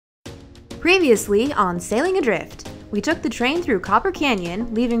Previously on Sailing Adrift, we took the train through Copper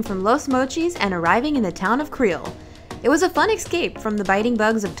Canyon, leaving from Los Mochis and arriving in the town of Creel. It was a fun escape from the biting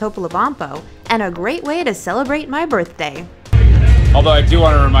bugs of Topolobampo, and a great way to celebrate my birthday. Although I do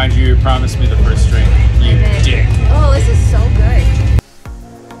want to remind you, you promised me the first drink. You dick. Oh, this is so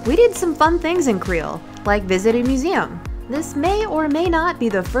good. We did some fun things in Creel, like visit a museum. This may or may not be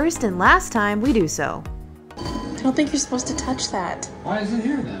the first and last time we do so. I don't think you're supposed to touch that. Why is it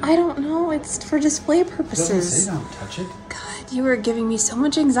here then? I don't know. It's for display purposes. It doesn't say don't touch it. God, you are giving me so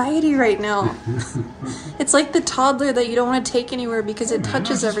much anxiety right now. It's like the toddler that you don't want to take anywhere because it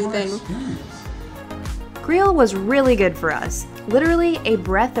touches everything. Creel was really good for us, literally a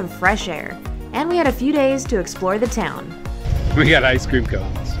breath of fresh air, and we had a few days to explore the town. We got ice cream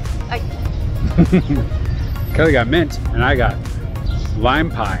cones. Kelly got mint and I got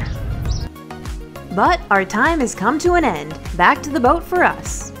lime pie. But our time has come to an end. Back to the boat for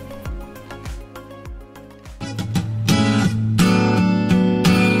us.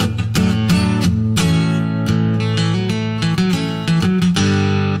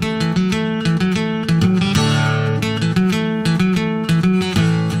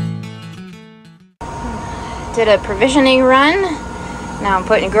 Did a provisioning run. Now I'm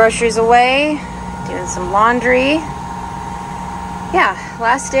putting groceries away, doing some laundry. Yeah,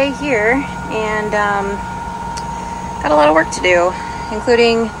 last day here, and got a lot of work to do,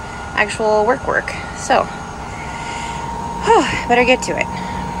 including actual work. So, better get to it.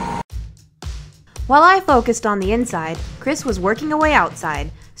 While I focused on the inside, Chris was working away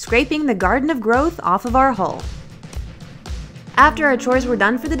outside, scraping the garden of growth off of our hull. After our chores were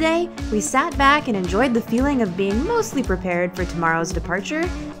done for the day, we sat back and enjoyed the feeling of being mostly prepared for tomorrow's departure,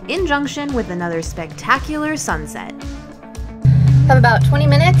 in junction with another spectacular sunset. Have about 20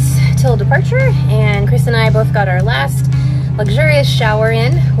 minutes till departure, and Chris and I both got our last luxurious shower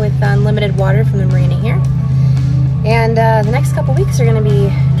in with unlimited water from the marina here. And the next couple weeks are going to be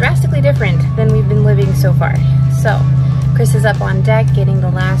drastically different than we've been living so far. So Chris is up on deck getting the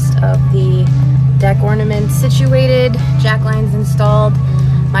last of the deck ornaments situated, jack lines installed.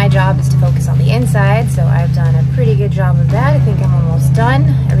 My job is to focus on the inside, so I've done a pretty good job of that. I think I'm almost done.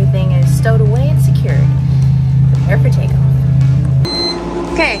 Everything is stowed away and secured. Prepare for takeoff.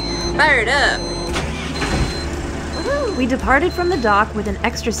 Okay, fired up. We departed from the dock with an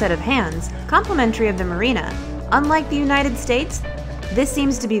extra set of hands, complimentary of the marina. Unlike the United States, this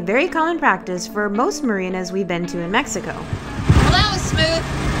seems to be very common practice for most marinas we've been to in Mexico. Well, that was smooth.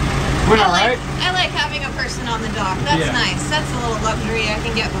 I like having a person on the dock. That's nice. That's a little luxury I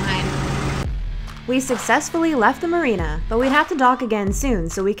can get behind. We successfully left the marina, but we'd have to dock again soon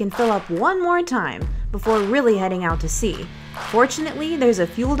so we can fill up one more time before really heading out to sea. Fortunately, there's a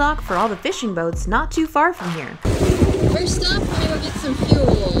fuel dock for all the fishing boats not too far from here. First up, I'm gonna go get some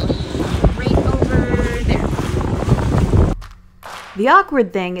fuel. Right over there. The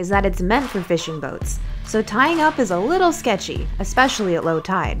awkward thing is that it's meant for fishing boats, so tying up is a little sketchy, especially at low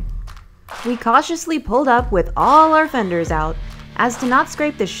tide. We cautiously pulled up with all our fenders out, as to not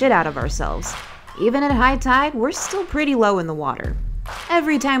scrape the shit out of ourselves. Even at high tide, we're still pretty low in the water.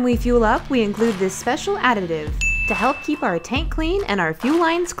 Every time we fuel up, we include this special additive to help keep our tank clean and our fuel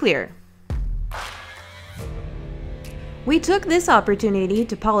lines clear. We took this opportunity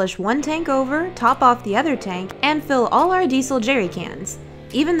to polish one tank over, top off the other tank, and fill all our diesel jerry cans,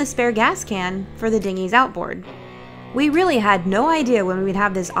 even the spare gas can for the dinghy's outboard. We really had no idea when we'd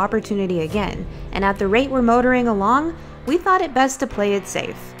have this opportunity again, and at the rate we're motoring along, we thought it best to play it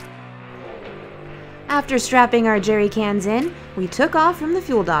safe. After strapping our jerry cans in, we took off from the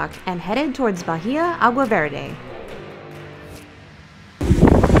fuel dock and headed towards Bahia Agua Verde.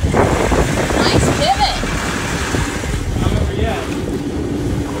 Nice pivot. Not over yet.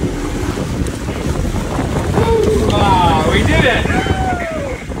 Ah, we did it!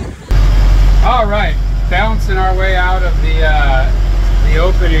 All right, bouncing our way out of the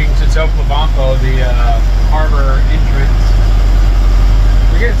opening to Topolobampo, the harbor entrance.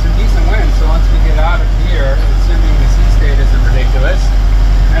 We're getting some decent wind, so once we get out of here, assuming the sea state isn't ridiculous,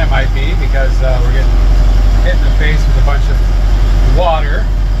 and it might be because we're getting hit in the face with a bunch of water,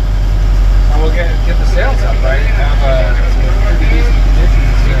 and we'll get the sails up, right? Have some pretty decent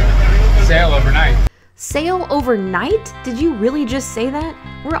conditions to sail overnight. Sail overnight? Did you really just say that?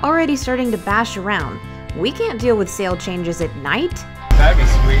 We're already starting to bash around. We can't deal with sail changes at night. That'd be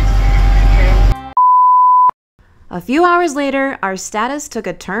sweet. A few hours later, our status took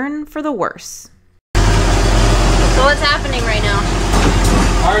a turn for the worse. So what's happening right now?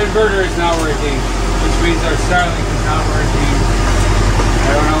 Our inverter is not working, which means our Starlink is not working.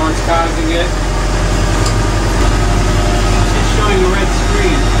 I don't know what's causing it. It's showing a red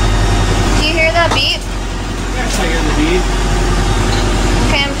screen.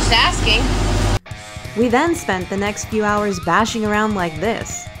 then spent the next few hours bashing around like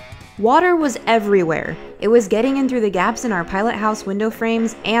this. Water was everywhere. It was getting in through the gaps in our pilot house window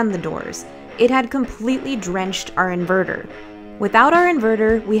frames and the doors. It had completely drenched our inverter. Without our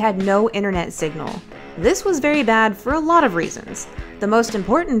inverter, we had no internet signal. This was very bad for a lot of reasons. The most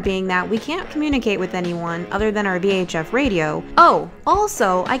important being that we can't communicate with anyone other than our VHF radio. Oh,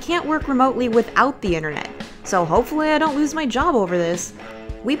 also, I can't work remotely without the internet, so hopefully I don't lose my job over this.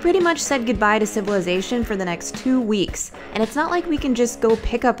 We pretty much said goodbye to civilization for the next 2 weeks, and it's not like we can just go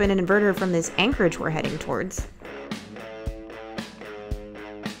pick up an inverter from this anchorage we're heading towards.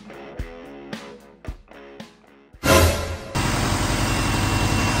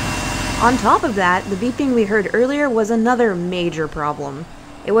 On top of that, the beeping we heard earlier was another major problem.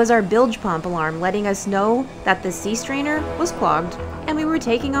 It was our bilge pump alarm letting us know that the sea strainer was clogged and we were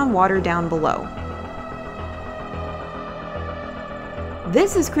taking on water down below.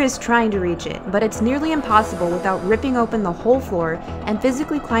 This is Chris trying to reach it, but it's nearly impossible without ripping open the whole floor and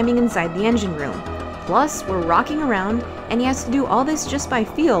physically climbing inside the engine room. Plus, we're rocking around and he has to do all this just by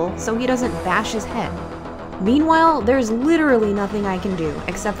feel so he doesn't bash his head. Meanwhile, there's literally nothing I can do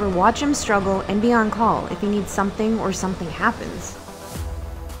except for watch him struggle and be on call if he needs something or something happens.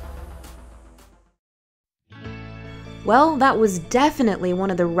 Well, that was definitely one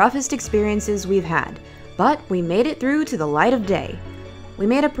of the roughest experiences we've had, but we made it through to the light of day. We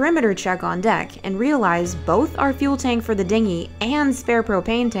made a perimeter check on deck and realized both our fuel tank for the dinghy and spare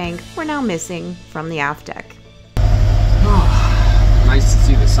propane tank were now missing from the aft deck. Oh, nice to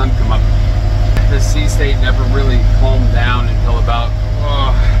see the sun come up. The sea state never really calmed down until about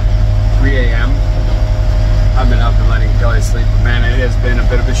 3 a.m. I've been up and letting Kelly sleep, but man, it has been a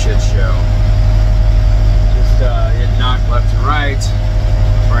bit of a shit show. Just getting knocked left and right.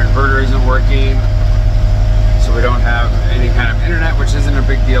 Our inverter isn't working, so we don't have any kind of internet, which isn't a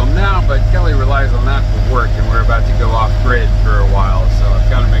big deal now, but Kelly relies on that for work, and we're about to go off grid for a while, so I've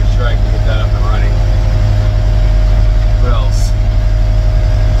got to make sure I can get that up and running. What else?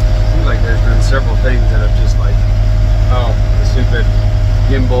 Like there's been several things that have just like, oh, the stupid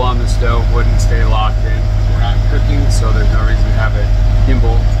gimbal on the stove wouldn't stay locked in. We're not cooking, so there's no reason to have it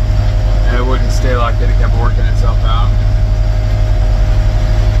gimbal, and it wouldn't stay locked in. It kept working itself out.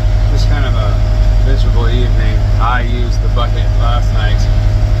 Just kind of a miserable evening. I used the bucket last night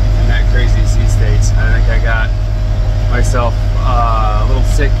in that crazy sea state. I think I got myself a little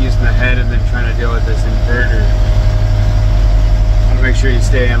sick using the head and then trying to deal with this inverter. Make sure you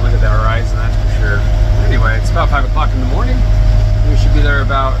stay and look at the horizon, that's for sure. Anyway, it's about 5 o'clock in the morning. We should be there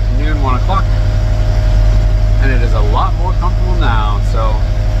about noon, 1 o'clock. And it is a lot more comfortable now. So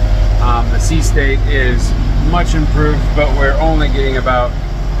the sea state is much improved, but we're only getting about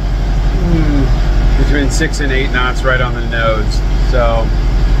between 6 and 8 knots right on the nose. So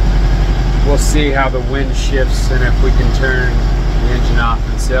we'll see how the wind shifts and if we can turn the engine off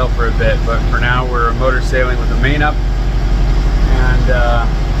and sail for a bit. But for now, we're motor sailing with the main up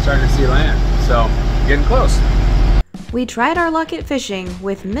and starting to see land, so getting close. We tried our luck at fishing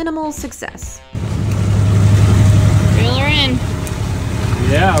with minimal success. Reel her in.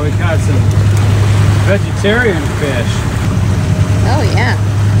 Yeah, we caught some vegetarian fish. Oh yeah.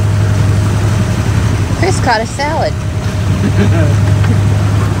 Chris caught a salad.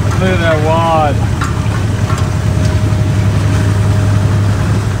 Look at that wad.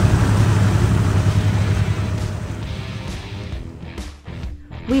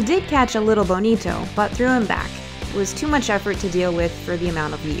 We did catch a little bonito, but threw him back. It was too much effort to deal with for the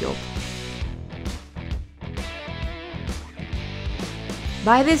amount of yield.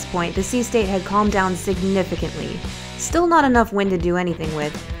 By this point, the sea state had calmed down significantly. Still not enough wind to do anything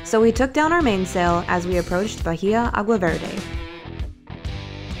with, so we took down our mainsail as we approached Bahia Agua Verde.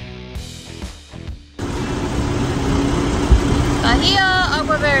 Bahia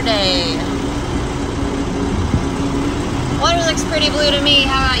Agua Verde. Water looks pretty blue to me.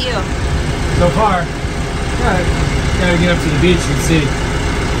 How about you? So far, gotta get up to the beach and see.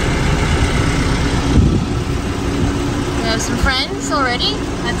 We have some friends already.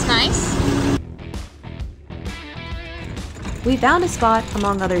 That's nice. We found a spot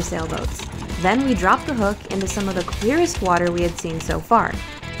among other sailboats. Then we dropped the hook into some of the clearest water we had seen so far.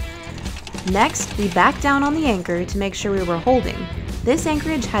 Next, we backed down on the anchor to make sure we were holding. This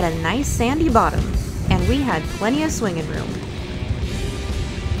anchorage had a nice sandy bottom, and we had plenty of swinging room.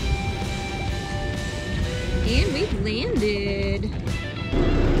 And we've landed.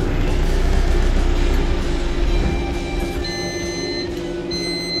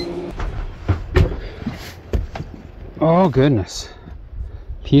 Oh goodness.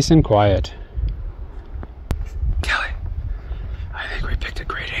 Peace and quiet. Kelly, I think we picked a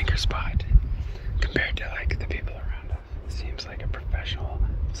great anchor spot compared to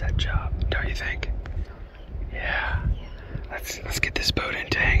set job, don't you think? Yeah. Let's get this boat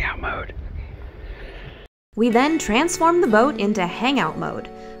into hangout mode. We then transformed the boat into hangout mode,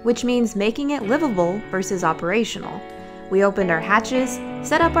 which means making it livable versus operational. We opened our hatches,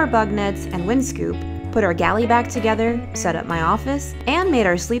 set up our bug nets and wind scoop, put our galley back together, set up my office, and made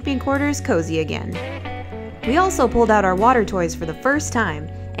our sleeping quarters cozy again. We also pulled out our water toys for the first time,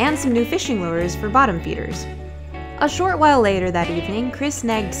 and some new fishing lures for bottom feeders. A short while later that evening, Chris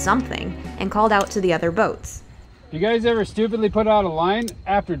snagged something and called out to the other boats. You guys ever stupidly put out a line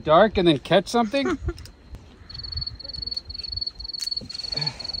after dark and then catch something?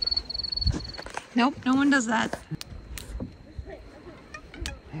 Nope, no one does that.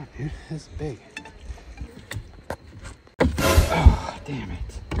 Yeah, dude, this is big. Oh, damn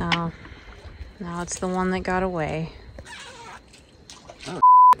it. Oh, now it's the one that got away. Oh,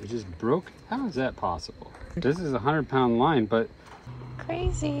 it just broke? How is that possible? This is a 100-pound line, but...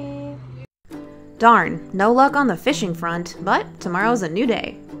 Crazy. Darn, no luck on the fishing front, but tomorrow's a new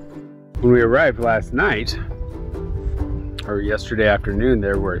day. When we arrived last night, or yesterday afternoon,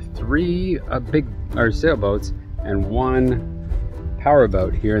 there were 3 sailboats and 1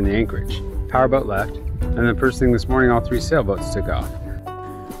 powerboat here in the anchorage. Powerboat left, and then first thing this morning, all 3 sailboats took off.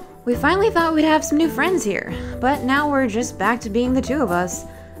 We finally thought we'd have some new friends here, but now we're just back to being the 2 of us.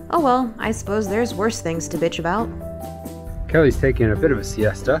 Oh well, I suppose there's worse things to bitch about. Kelly's taking a bit of a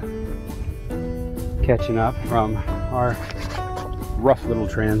siesta, catching up from our rough little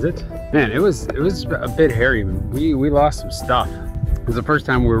transit. Man, it was a bit hairy. We lost some stuff. It was the first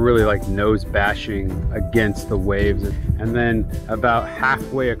time we were really like nose bashing against the waves. And then about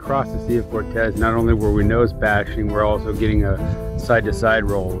halfway across the Sea of Cortez, not only were we nose bashing, we're also getting a side-to-side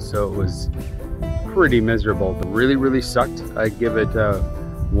roll. So it was pretty miserable. It really, really sucked. I'd give it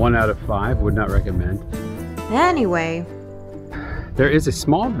 1 out of 5, would not recommend. Anyway. There is a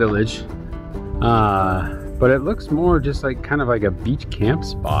small village, but it looks more just like kind of like a beach camp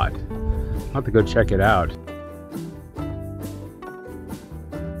spot. I'll have to go check it out.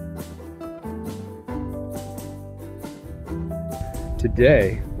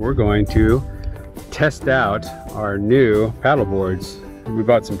 Today, we're going to test out our new paddle boards. We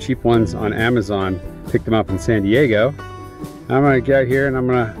bought some cheap ones on Amazon, picked them up in San Diego. I'm gonna get out here and I'm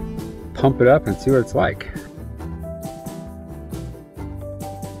gonna pump it up and see what it's like.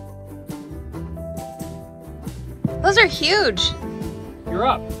 Those are huge. You're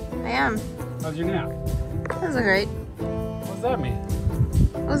up. I am. How's your nap? Those are great. What does that mean?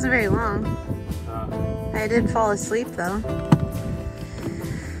 It wasn't very long. I did fall asleep though.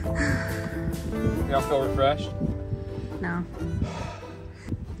 Y'all feel refreshed? No.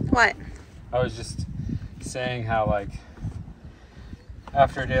 What? I was just saying how like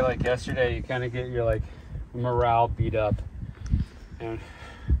after a day like yesterday, you kind of get your like morale beat up, and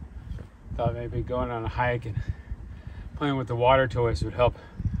thought maybe going on a hike and playing with the water toys would help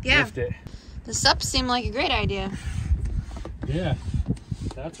lift it. The sups seem like a great idea. Yeah,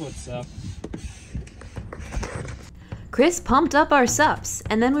 that's what's up. Chris pumped up our sups,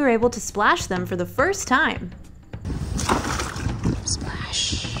 and then we were able to splash them for the first time.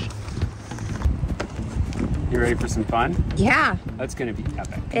 Splash. You ready for some fun? Yeah. That's gonna be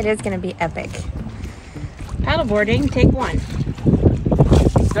epic. It is gonna be epic. Paddleboarding, take 1.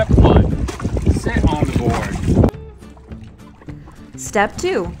 Step 1, sit on the board. Step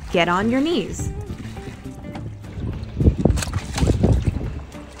 2, get on your knees.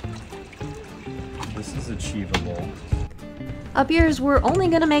 This is achievable. Up yours, we're only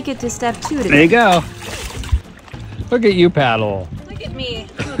gonna make it to step 2 today. There you go. Look at you paddle. Look at me,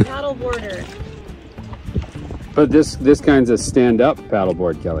 I'm a paddleboarder. But this kind's a stand-up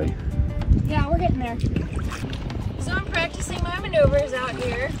paddleboard, Kelly. Yeah, we're getting there. So I'm practicing my maneuvers out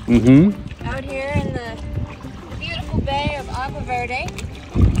here. Mm-hmm. Out here in the beautiful bay of Agua Verde.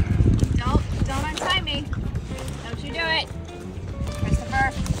 Don't untie me. Don't you do it.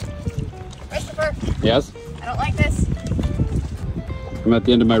 Christopher. Christopher. Yes? I don't like this. I'm at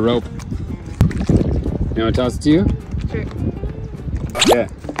the end of my rope. You want to toss it to you? Sure. Yeah.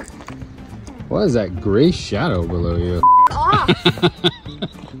 What is that gray shadow below you? Off.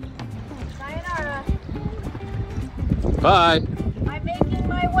 Sayonara. Bye. I'm making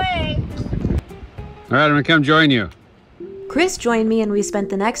my way. All right, I'm gonna come join you. Chris joined me and we spent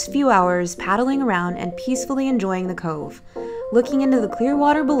the next few hours paddling around and peacefully enjoying the cove. Looking into the clear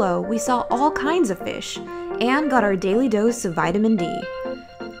water below, we saw all kinds of fish and got our daily dose of vitamin D.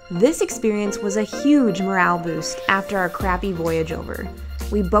 This experience was a huge morale boost after our crappy voyage over.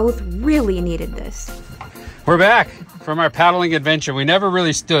 We both really needed this. We're back from our paddling adventure. We never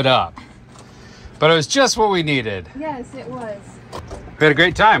really stood up, but it was just what we needed. Yes, it was. We had a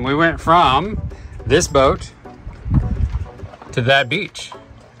great time. We went from this boat to that beach.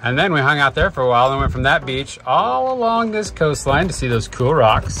 And then we hung out there for a while and went from that beach all along this coastline to see those cool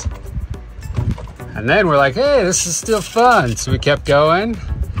rocks. And then we're like, hey, this is still fun. So we kept going.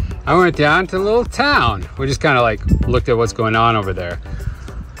 I went down to a little town. We just kind of like looked at what's going on over there.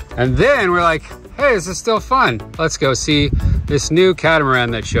 And then we're like, hey, this is still fun. Let's go see this new catamaran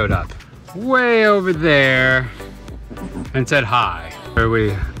that showed up way over there and said hi.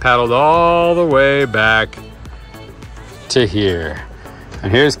 We paddled all the way back to here.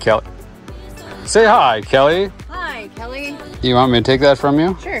 And here's Kelly. Say hi, Kelly. Hi, Kelly. You want me to take that from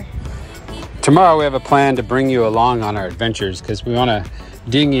you? Sure. Tomorrow we have a plan to bring you along on our adventures because we want to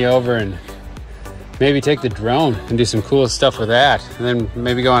dinghy over and maybe take the drone and do some cool stuff with that. And then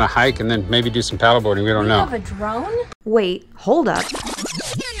maybe go on a hike and then maybe do some paddleboarding. We don't know. You have a drone? Wait, hold up.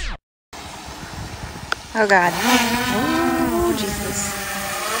 Oh, God. Oh, Jesus.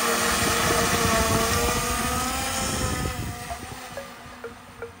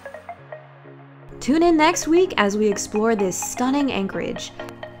 Tune in next week as we explore this stunning anchorage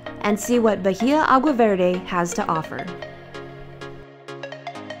and see what Bahia Agua Verde has to offer.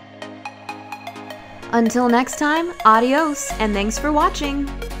 Until next time, adios and thanks for watching!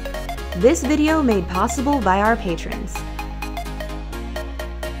 This video made possible by our patrons.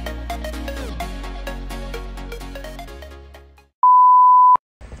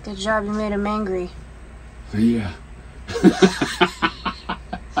 Good job, you made him angry. Yeah.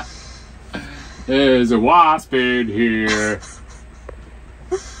 There's a wasp in here.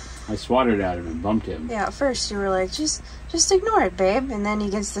 I swatted at him and bumped him. Yeah, at first you were like, just ignore it, babe. And then he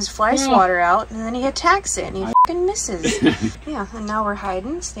gets this fly swatter out, and then he attacks it, and he fucking misses. Yeah, and now we're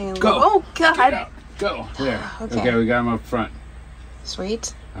hiding, staying low. Oh, God. Get out. Go. There. Okay, we got him up front.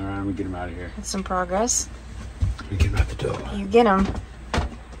 Sweet. All right, I'm going to get him out of here. That's some progress. We get him out the door. You get him.